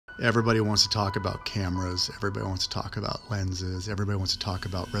Everybody wants to talk about cameras, everybody wants to talk about lenses, everybody wants to talk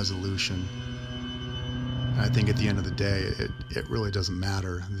about resolution. And I think at the end of the day, it really doesn't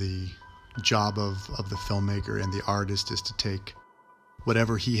matter. The job of the filmmaker and the artist is to take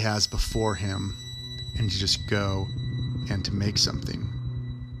whatever he has before him and to just go and to make something.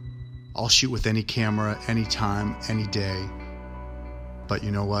 I'll shoot with any camera, anytime, any day. But you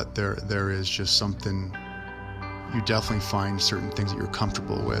know what? There is just something. You definitely find certain things that you're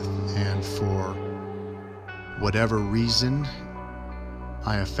comfortable with, and for whatever reason,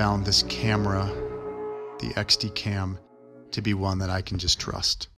 I have found this camera, the XDCAM, to be one that I can just trust.